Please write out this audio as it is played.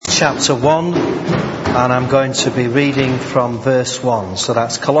chapter 1, and I'm going to be reading from verse 1. So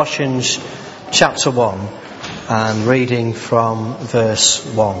that's Colossians chapter 1 and reading from verse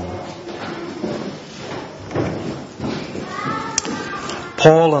 1.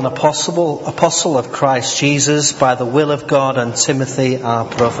 Paul, an apostle of Christ Jesus, by the will of God, and Timothy, our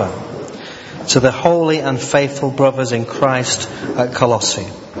brother, to the holy and faithful brothers in Christ at Colossae.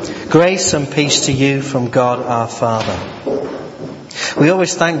 Grace and peace to you from God our Father. We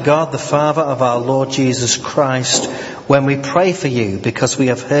always thank God, the Father of our Lord Jesus Christ, when we pray for you, because we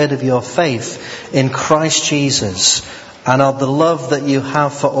have heard of your faith in Christ Jesus and of the love that you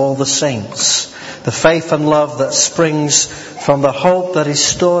have for all the saints, the faith and love that springs from the hope that is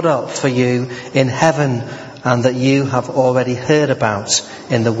stored up for you in heaven and that you have already heard about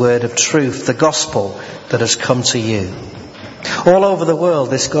in the word of truth, the gospel that has come to you. All over the world,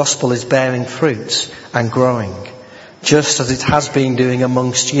 this gospel is bearing fruit and growing, just as it has been doing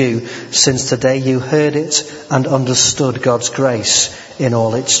amongst you since the day you heard it and understood God's grace in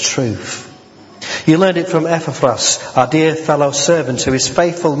all its truth. You learned it from Epaphras, our dear fellow servant, who is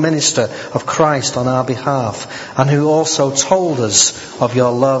faithful minister of Christ on our behalf, and who also told us of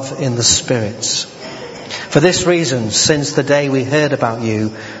your love in the Spirit. For this reason, since the day we heard about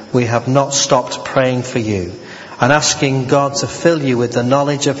you, we have not stopped praying for you and asking God to fill you with the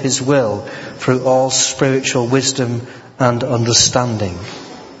knowledge of His will through all spiritual wisdom and understanding.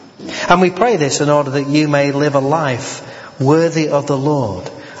 And we pray this in order that you may live a life worthy of the Lord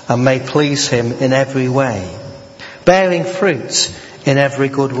and may please Him in every way, bearing fruit in every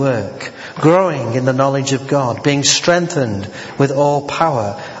good work, growing in the knowledge of God, being strengthened with all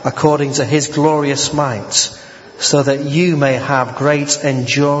power according to His glorious might, so that you may have great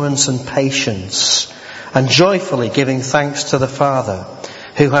endurance and patience, and joyfully giving thanks to the Father,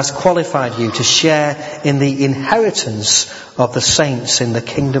 who has qualified you to share in the inheritance of the saints in the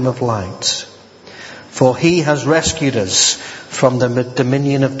kingdom of light. For He has rescued us from the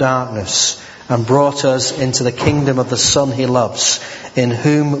dominion of darkness and brought us into the kingdom of the Son He loves, in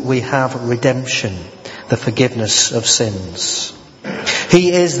whom we have redemption, the forgiveness of sins.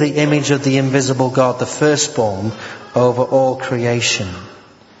 He is the image of the invisible God, the firstborn over all creation.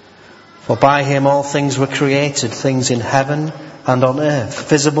 For by Him all things were created, things in heaven and on earth,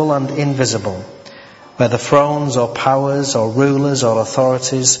 visible and invisible, whether thrones or powers or rulers or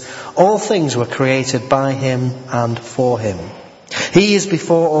authorities, all things were created by Him and for Him. He is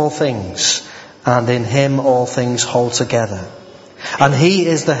before all things, and in Him all things hold together. And He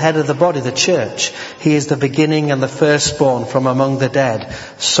is the head of the body, the church. He is the beginning and the firstborn from among the dead,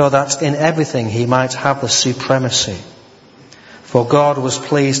 so that in everything He might have the supremacy. For God was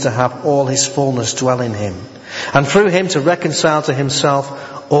pleased to have all His fullness dwell in Him, and through Him to reconcile to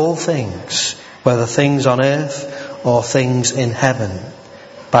Himself all things, whether things on earth or things in heaven,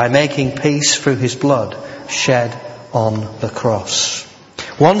 by making peace through His blood shed on the cross.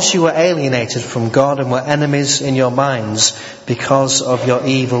 Once you were alienated from God and were enemies in your minds because of your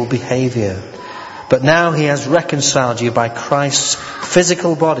evil behaviour. But now He has reconciled you by Christ's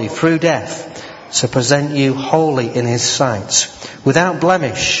physical body through death, to present you holy in His sight, without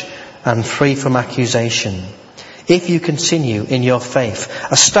blemish and free from accusation, if you continue in your faith,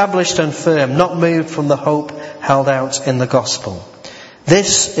 established and firm, not moved from the hope held out in the gospel.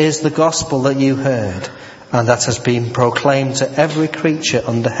 This is the gospel that you heard, and that has been proclaimed to every creature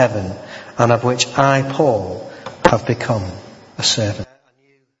under heaven, and of which I, Paul, have become a servant. A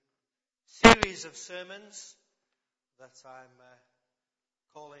new series of sermons that I'm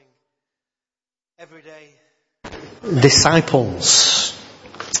calling Everyday Disciples.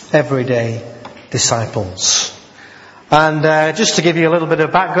 Everyday Disciples. And just to give you a little bit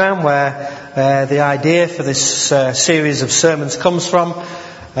of background where the idea for this series of sermons comes from,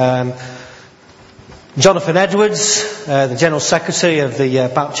 Jonathan Edwards, the General Secretary of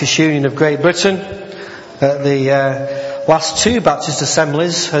the Baptist Union of Great Britain, at the last two Baptist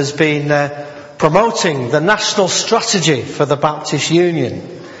assemblies, has been promoting the national strategy for the Baptist Union,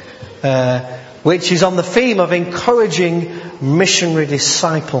 which is on the theme of encouraging missionary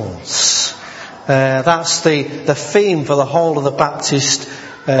disciples. That's the theme for the whole of the Baptist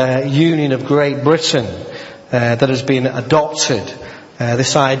Union of Great Britain that has been adopted.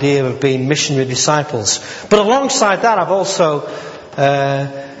 This idea of being missionary disciples. But alongside that, I've also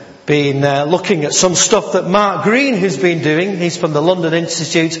been looking at some stuff that Mark Green has been doing. He's from the London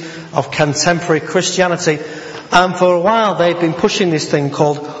Institute of Contemporary Christianity. And for a while they've been pushing this thing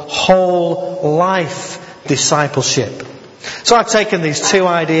called whole life discipleship. So I've taken these two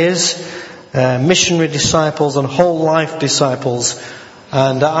ideas, missionary disciples and whole life disciples,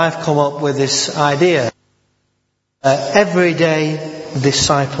 and I've come up with this idea. Everyday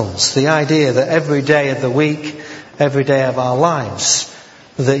disciples. The idea that every day of the week, every day of our lives,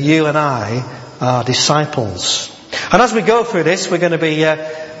 that you and I are disciples. And as we go through this, we're going to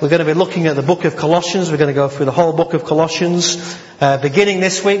be looking at the book of Colossians. We're going to go through the whole book of Colossians, beginning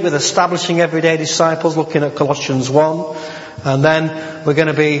this week with establishing everyday disciples, looking at Colossians 1. And then we're going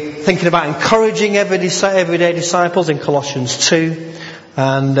to be thinking about encouraging everyday disciples in Colossians 2.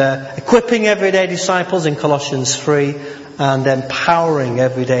 And equipping everyday disciples in Colossians 3. And empowering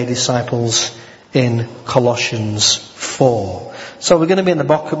everyday disciples in Colossians 4. So we're going to be in the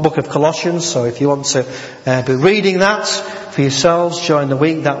book of Colossians. So if you want to be reading that for yourselves during the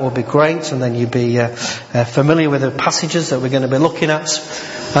week, that will be great. And then you'll be familiar with the passages that we're going to be looking at.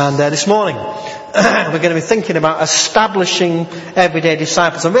 And this morning, we're going to be thinking about establishing everyday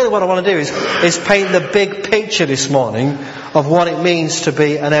disciples. And really what I want to do is paint the big picture this morning of what it means to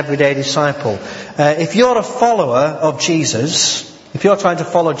be an everyday disciple. If you're a follower of Jesus, if you're trying to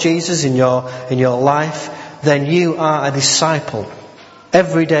follow Jesus in your life, then you are a disciple.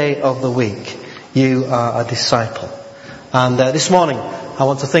 Every day of the week, you are a disciple. And this morning, I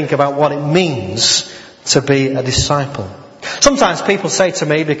want to think about what it means to be a disciple. Sometimes people say to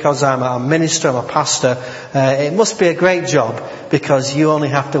me, because I'm a minister, I'm a pastor, it must be a great job because you only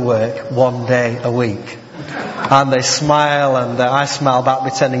have to work one day a week. And they smile, and I smile back,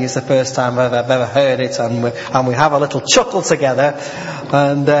 pretending it's the first time I've ever heard it, and we have a little chuckle together.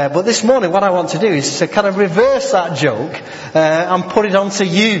 But this morning, what I want to do is to kind of reverse that joke and put it onto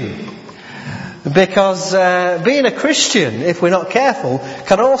you, because being a Christian, if we're not careful,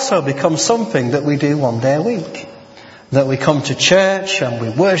 can also become something that we do one day a week. That we come to church and we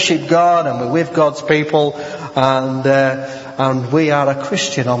worship God and we're with God's people, and we are a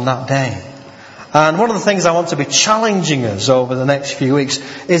Christian on that day. And one of the things I want to be challenging us over the next few weeks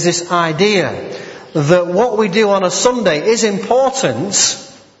is this idea that what we do on a Sunday is important,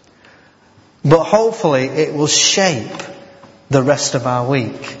 but hopefully it will shape the rest of our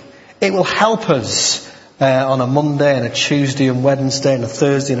week. It will help us on a Monday and a Tuesday and Wednesday and a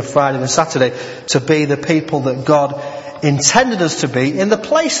Thursday and a Friday and a Saturday to be the people that God intended us to be in the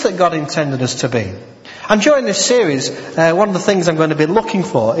place that God intended us to be. And during this series, one of the things I'm going to be looking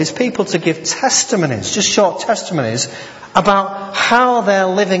for is people to give testimonies, just short testimonies, about how they're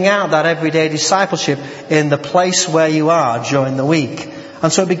living out that everyday discipleship in the place where you are during the week.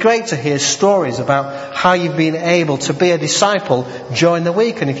 And so it'd be great to hear stories about how you've been able to be a disciple during the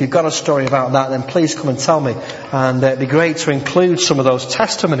week. And if you've got a story about that, then please come and tell me. And it'd be great to include some of those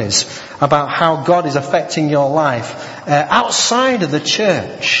testimonies about how God is affecting your life outside of the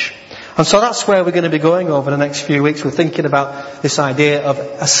church. And so that's where we're going to be going over the next few weeks. We're thinking about this idea of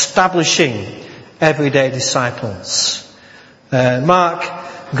establishing everyday disciples. Mark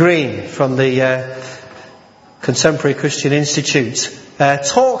Green from the Contemporary Christian Institute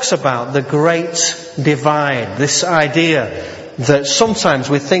talks about the great divide. This idea that sometimes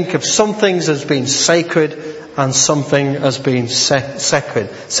we think of some things as being sacred and something as being sacred,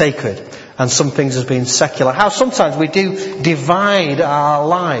 and some things as being secular. How sometimes we do divide our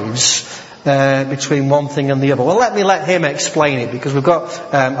lives between one thing and the other. Well, let him explain it, because we've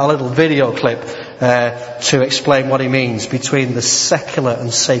got a little video clip to explain what he means between the secular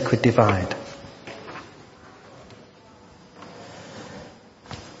and sacred divide.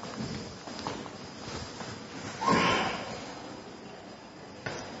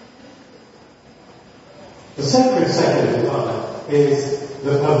 The sacred secular divide is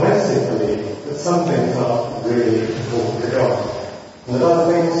the pervasive belief that some things are really important to God and that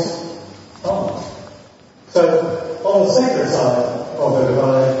other things aren't. So, on the sacred side of the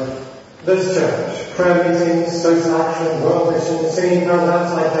divide, there's church, prayer meetings, social action, world mission, singing around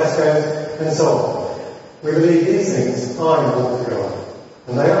outside Tesco's, and so on. We believe these things are important to God,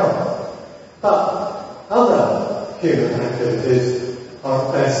 and they are. But other human activities are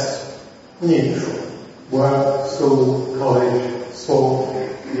at best neutral. Work, school, college, sport,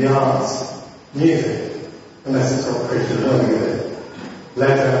 the arts, music, unless it's got Christian learning with it,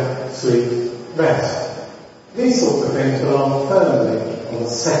 leisure, sleep, rest. These sorts of things belong firmly on the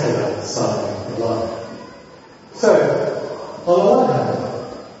secular side of life. So, on the one hand,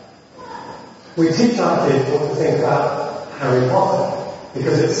 we teach our kids what to think about Harry Potter,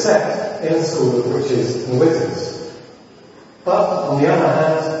 because it's set in a school of witches and wizards. But, on the other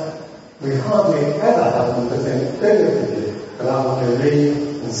hand, we hardly ever have them to think biblically about what they read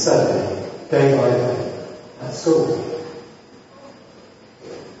and study day by day at school.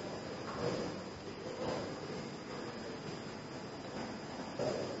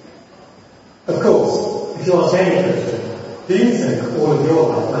 Of course, if you ask any Christian, do you think all of your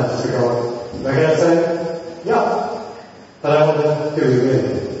life matters to God? They're going to say, yeah. But I wonder who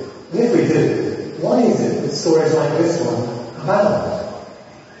And if we do, why is it that stories like this one abound?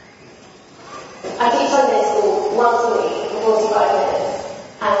 I teach Sunday school once a week for 45 minutes,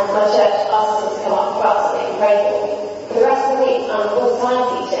 and my church asks us to come up for something and pray for me. For the rest of the week, I'm a full-time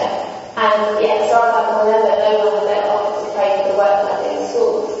teacher, and yet as far as I can remember, no one has ever offered to pray for the work that I do in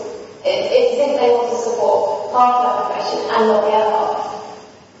schools. It's as if they want to support half my profession and not the other half.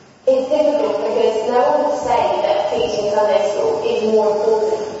 It's difficult because no one would say that teaching Sunday school is more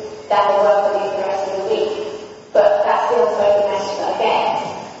important than the work I do for the rest of the week, but that's the unspoken message that I get.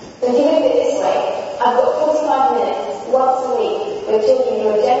 So if you look at it this way, I've got 45 minutes once a week with children who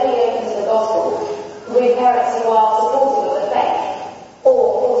are generally open to the gospel, with parents who are supportive of the faith,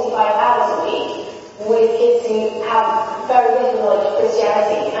 or 45 hours a week with kids who have very little knowledge of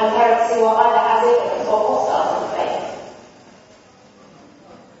Christianity and parents who are either as ignorant or hostile to the faith.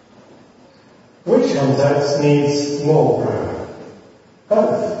 Which context needs more prayer?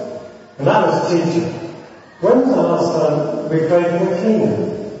 Both. And that was a teacher. When was the last time we prayed for the kingdom?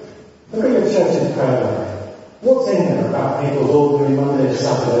 Look at your church's prayer life. What's in there about people's ordinary Monday to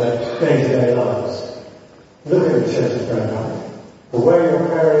Saturday, day-to-day lives? Look at your church's prayer life. For where your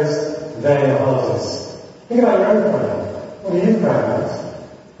prayer is, there your heart is. Think about your own prayer. What do you pray about?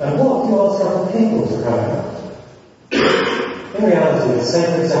 And what do you ask other people to pray about? In reality, the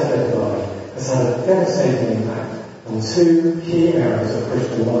sacred secular divide has had a devastating impact on two key areas of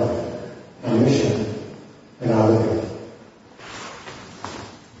Christian life: our mission and our living.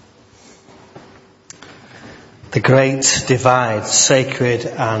 The great divide, sacred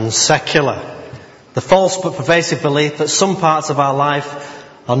and secular. The false but pervasive belief that some parts of our life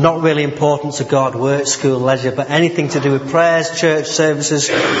are not really important to God, work, school, leisure, but anything to do with prayers, church services,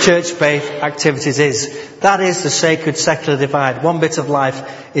 church-based activities is. That is the sacred secular divide. One bit of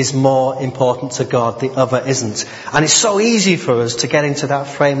life is more important to God, the other isn't. And it's so easy for us to get into that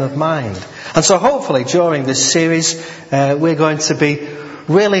frame of mind. And so hopefully during this series we're going to be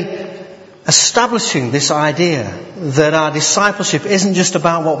really establishing this idea that our discipleship isn't just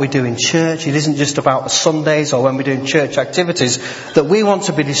about what we do in church, it isn't just about the Sundays or when we're doing church activities, that we want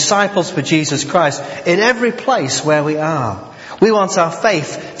to be disciples for Jesus Christ in every place where we are. We want our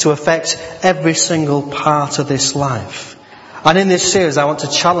faith to affect every single part of this life. And in this series I want to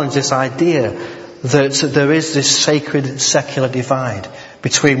challenge this idea that there is this sacred secular divide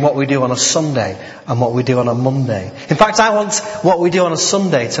between what we do on a Sunday and what we do on a Monday. In fact, I want what we do on a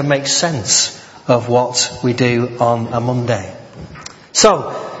Sunday to make sense of what we do on a Monday.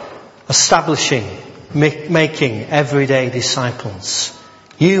 So, establishing, making everyday disciples.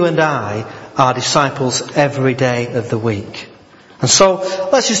 You and I are disciples every day of the week. And so,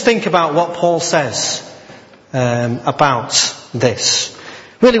 let's just think about what Paul says about this.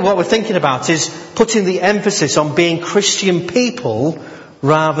 Really what we're thinking about is putting the emphasis on being Christian people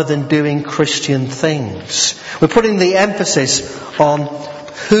rather than doing Christian things. We're putting the emphasis on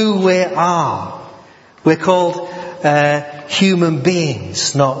who we are. We're called human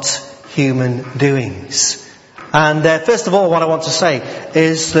beings, not human doings. And first of all, what I want to say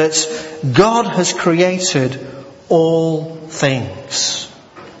is that God has created all things.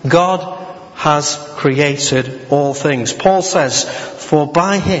 God has created all things. Paul says, for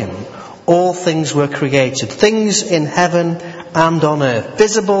by him all things were created, things in heaven and on earth,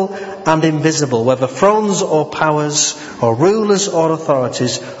 visible and invisible, whether thrones or powers or rulers or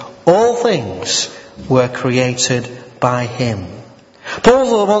authorities, all things were created by him.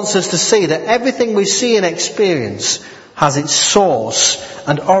 Paul wants us to see that everything we see and experience has its source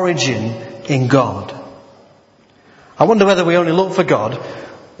and origin in God. I wonder whether we only look for God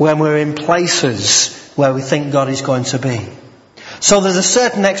when we're in places where we think God is going to be. So there's a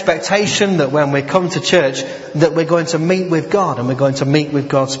certain expectation that when we come to church that we're going to meet with God and we're going to meet with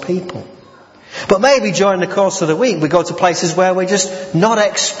God's people. But maybe during the course of the week we go to places where we're just not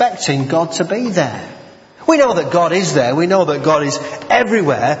expecting God to be there. We know that God is there, we know that God is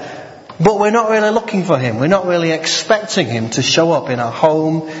everywhere, but we're not really looking for him. We're not really expecting him to show up in our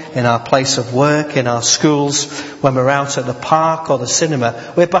home, in our place of work, in our schools, when we're out at the park or the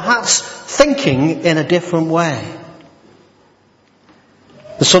cinema. We're perhaps thinking in a different way.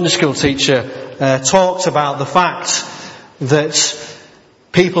 The Sunday school teacher talked about the fact that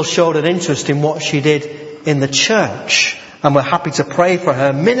people showed an interest in what she did in the church and were happy to pray for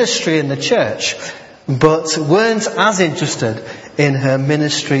her ministry in the church, but weren't as interested in her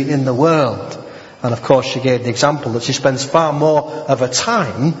ministry in the world. And of course she gave the example that she spends far more of her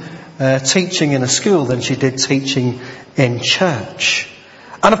time teaching in a school than she did teaching in church.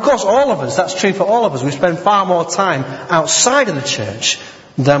 And of course all of us, that's true for all of us, we spend far more time outside of the church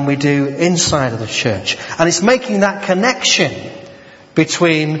than we do inside of the church. And it's making that connection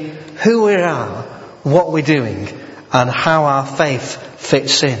between who we are, what we're doing, and how our faith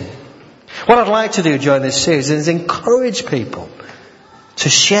fits in. What I'd like to do during this series is encourage people to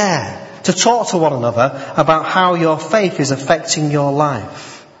share, to talk to one another about how your faith is affecting your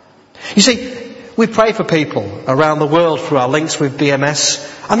life. You see, we pray for people around the world through our links with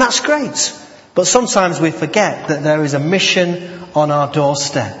BMS, and that's great. But sometimes we forget that there is a mission on our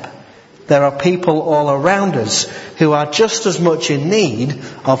doorstep. There are people all around us who are just as much in need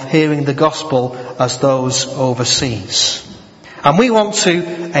of hearing the gospel as those overseas. And we want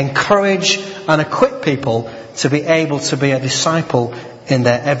to encourage and equip people to be able to be a disciple in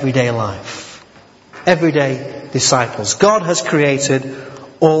their everyday life. Everyday disciples. God has created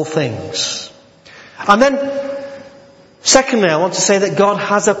all things. And then, secondly, I want to say that God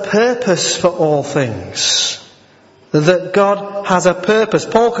has a purpose for all things. That God has a purpose.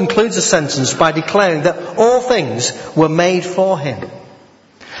 Paul concludes the sentence by declaring that all things were made for him.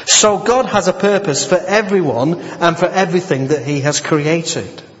 So God has a purpose for everyone and for everything that he has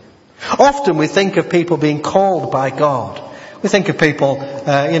created. Often we think of people being called by God. We think of people,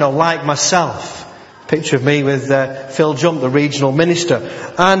 like myself. Picture of me with Phil Jump, the regional minister.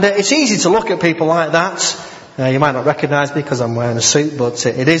 And it's easy to look at people like that. You might not recognise me because I'm wearing a suit, but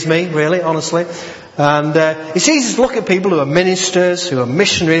it is me, really, honestly. And it's easy to look at people who are ministers, who are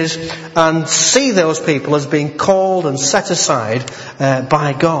missionaries, and see those people as being called and set aside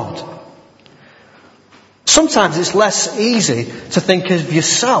by God. Sometimes it's less easy to think of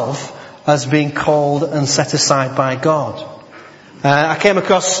yourself as being called and set aside by God. I came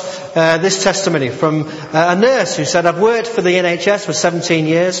across this testimony from a nurse who said, I've worked for the NHS for 17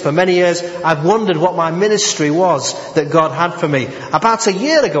 years. For many years, I've wondered what my ministry was that God had for me. About a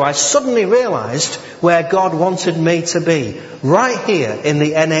year ago, I suddenly realised where God wanted me to be. Right here in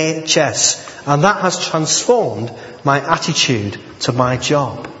the NHS. And that has transformed my attitude to my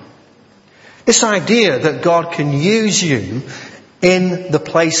job. This idea that God can use you in the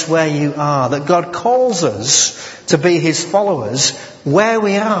place where you are, that God calls us to be his followers where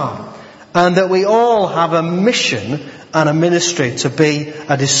we are, and that we all have a mission and a ministry to be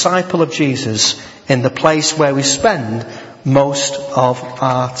a disciple of Jesus in the place where we spend most of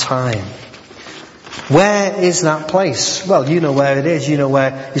our time. Where is that place? Well, you know where it is. You know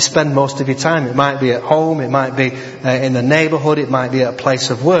where you spend most of your time. It might be at home, it might be in the neighbourhood, it might be at a place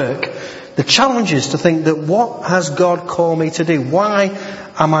of work. The challenge is to think that what has God called me to do? Why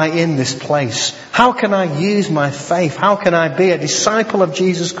am I in this place? How can I use my faith? How can I be a disciple of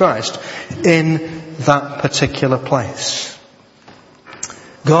Jesus Christ in that particular place?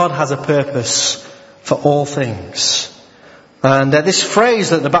 God has a purpose for all things. And this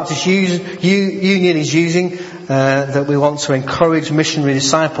phrase that the Baptist Union is using, that we want to encourage missionary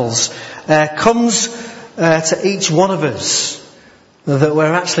disciples, comes to each one of us. That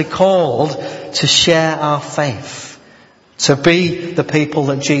we're actually called to share our faith, to be the people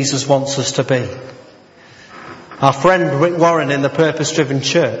that Jesus wants us to be. Our friend Rick Warren in the Purpose-Driven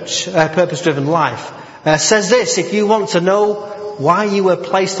Life says this: if you want to know why you were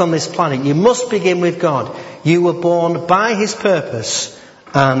placed on this planet, you must begin with God. You were born by his purpose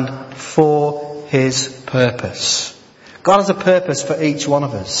and for his purpose. God has a purpose for each one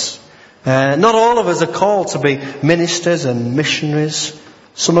of us. Not all of us are called to be ministers and missionaries.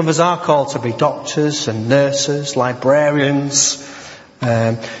 Some of us are called to be doctors and nurses, librarians.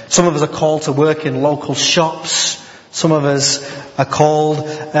 Some of us are called to work in local shops. Some of us are called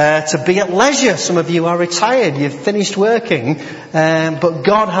to be at leisure. Some of you are retired. You've finished working. But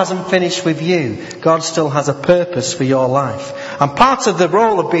God hasn't finished with you. God still has a purpose for your life. And part of the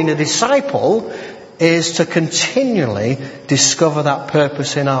role of being a disciple is to continually discover that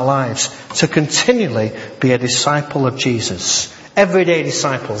purpose in our lives. To continually be a disciple of Jesus. Everyday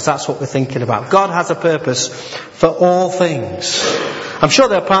disciples, that's what we're thinking about. God has a purpose for all things. I'm sure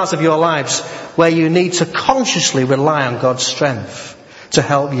there are parts of your lives where you need to consciously rely on God's strength to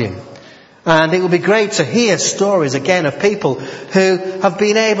help you. And it would be great to hear stories again of people who have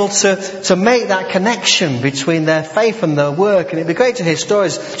been able to make that connection between their faith and their work. And it'd be great to hear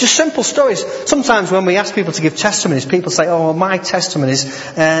stories, just simple stories. Sometimes when we ask people to give testimonies, people say, oh, my testimony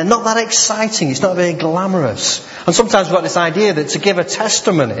is not that exciting. It's not very glamorous. And sometimes we've got this idea that to give a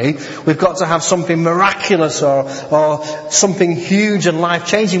testimony, we've got to have something miraculous or something huge and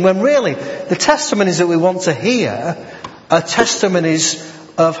life-changing. When really, the testimonies that we want to hear are testimonies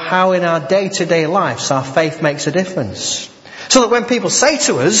of how in our day-to-day lives our faith makes a difference. So that when people say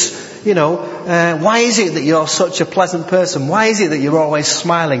to us, why is it that you're such a pleasant person? Why is it that you're always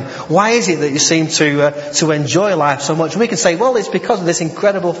smiling? Why is it that you seem to enjoy life so much? And we can say, well, it's because of this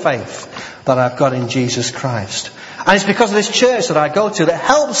incredible faith that I've got in Jesus Christ. And it's because of this church that I go to that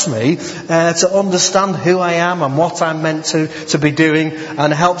helps me to understand who I am and what I'm meant to be doing,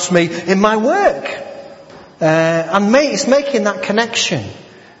 and helps me in my work. And it's making that connection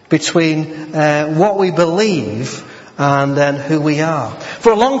between what we believe and then who we are.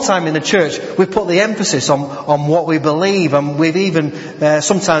 For a long time in the church, we've put the emphasis on what we believe, and we've even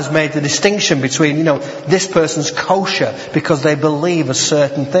sometimes made the distinction between, this person's kosher because they believe a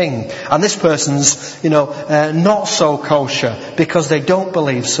certain thing, and this person's, not so kosher because they don't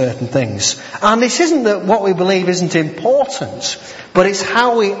believe certain things. And this isn't that what we believe isn't important, but it's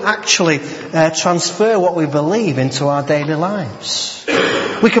how we actually transfer what we believe into our daily lives.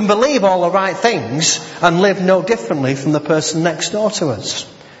 We can believe all the right things and live no differently from the person next door to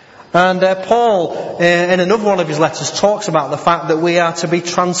us. And Paul, in another one of his letters, talks about the fact that we are to be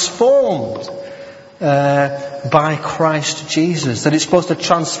transformed by Christ Jesus. That it's supposed to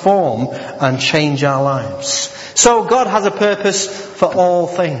transform and change our lives. So God has a purpose for all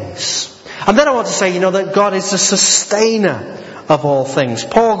things. And then I want to say, that God is the sustainer of all things.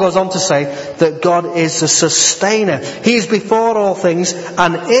 Paul goes on to say that God is the sustainer. He is before all things,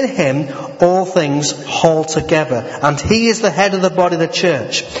 and in Him all things hold together. And He is the head of the body, the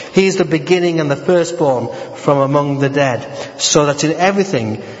church. He is the beginning and the firstborn from among the dead, so that in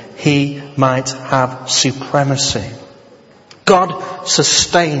everything He might have supremacy. God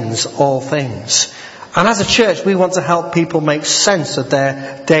sustains all things. And as a church, we want to help people make sense of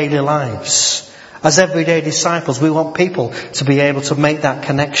their daily lives. As everyday disciples, we want people to be able to make that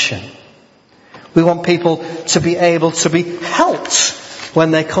connection. We want people to be able to be helped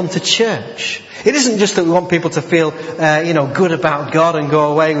when they come to church. It isn't just that we want people to feel, good about God and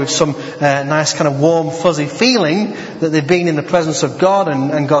go away with some nice kind of warm, fuzzy feeling that they've been in the presence of God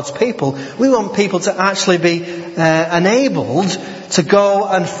and God's people. We want people to actually be enabled to go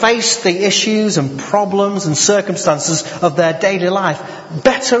and face the issues and problems and circumstances of their daily life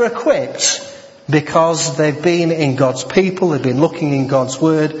better equipped, because they've been in God's people, they've been looking in God's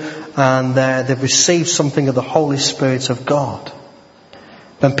Word, and they've received something of the Holy Spirit of God.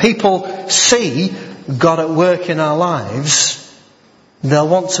 When people see God at work in our lives, they'll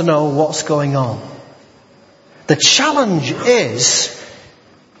want to know what's going on. The challenge is,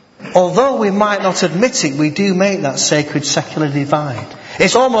 although we might not admit it, we do make that sacred secular divide.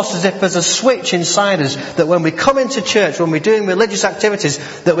 It's almost as if there's a switch inside us that when we come into church, when we're doing religious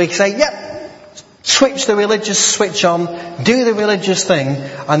activities, that we say, yep, switch the religious switch on, do the religious thing,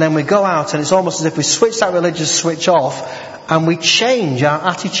 and then we go out and it's almost as if we switch that religious switch off and we change our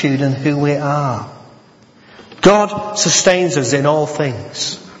attitude and who we are. God sustains us in all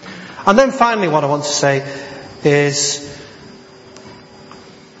things. And then finally what I want to say is,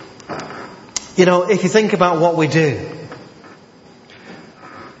 if you think about what we do,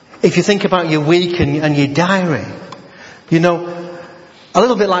 if you think about your week and your diary, a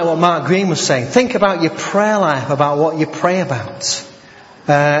little bit like what Mark Green was saying, think about your prayer life, about what you pray about.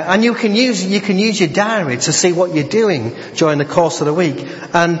 And you can use your diary to see what you're doing during the course of the week,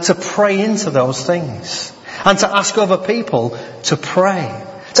 and to pray into those things. And to ask other people to pray.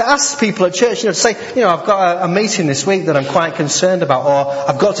 To ask people at church, to say, I've got a meeting this week that I'm quite concerned about, or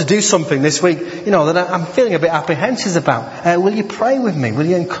I've got to do something this week, that I'm feeling a bit apprehensive about. Will you pray with me? Will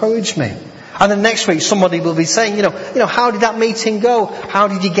you encourage me? And then next week somebody will be saying, how did that meeting go? How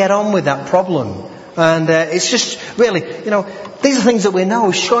did you get on with that problem? And it's just really, these are things that we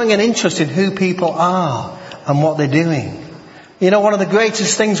know, showing an interest in who people are and what they're doing. One of the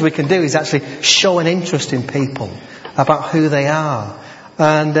greatest things we can do is actually show an interest in people about who they are.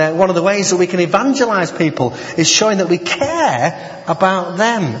 And one of the ways that we can evangelize people is showing that we care about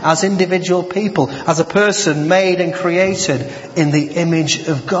them as individual people, as a person made and created in the image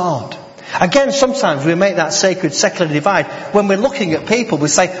of God. Again, sometimes we make that sacred secular divide. When we're looking at people, we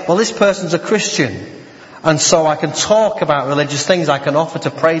say, well, this person's a Christian, and so I can talk about religious things, I can offer to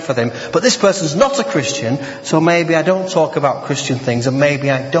pray for them. But this person's not a Christian, so maybe I don't talk about Christian things, and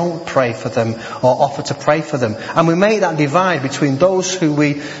maybe I don't pray for them or offer to pray for them. And we make that divide between those who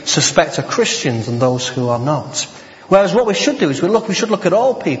we suspect are Christians and those who are not. Whereas what we should do is we should look at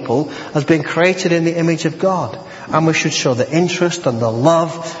all people as being created in the image of God. And we should show the interest and the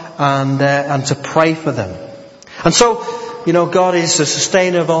love and to pray for them. And so, God is the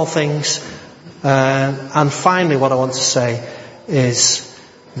sustainer of all things. And finally what I want to say is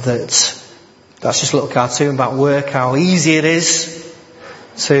that's just a little cartoon about work, how easy it is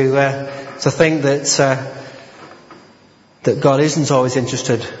to think that God isn't always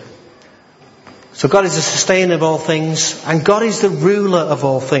interested. So God is the sustainer of all things, and God is the ruler of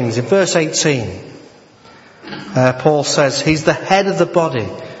all things. In verse 18, Paul says He's the head of the body,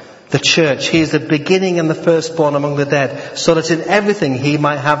 the church. He is the beginning and the firstborn among the dead, so that in everything he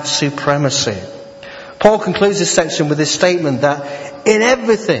might have supremacy. Paul concludes this section with this statement that in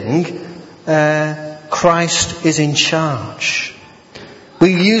everything Christ is in charge.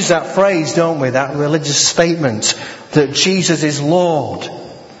 We use that phrase, don't we? That religious statement that Jesus is Lord.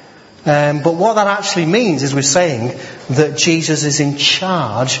 But what that actually means is we're saying that Jesus is in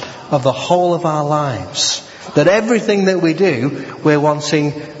charge of the whole of our lives. That everything that we do, we're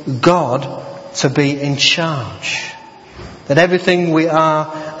wanting God to be in charge. That everything we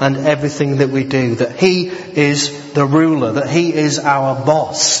are and everything that we do, that He is the ruler, that He is our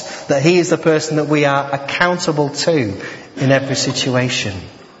boss, that He is the person that we are accountable to in every situation.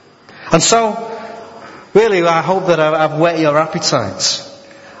 And so, really, I hope that I've whet your appetites.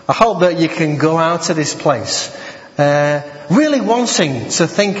 I hope that you can go out of this place really wanting to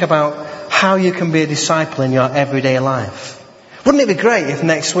think about how you can be a disciple in your everyday life. Wouldn't it be great if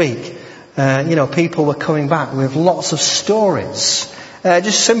next week, people were coming back with lots of stories,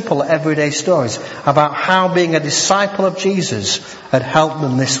 just simple everyday stories about how being a disciple of Jesus had helped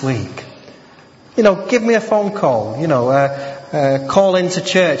them this week. Give me a phone call, call into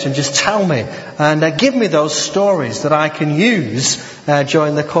church and just tell me and give me those stories that I can use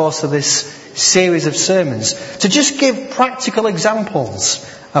during the course of this series of sermons to just give practical examples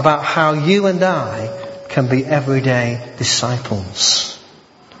about how you and I can be everyday disciples.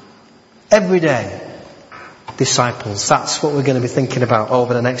 Everyday disciples. That's what we're going to be thinking about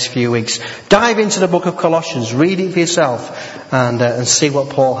over the next few weeks. Dive into the book of Colossians, read it for yourself and see what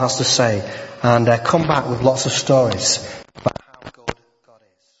Paul has to say, and come back with lots of stories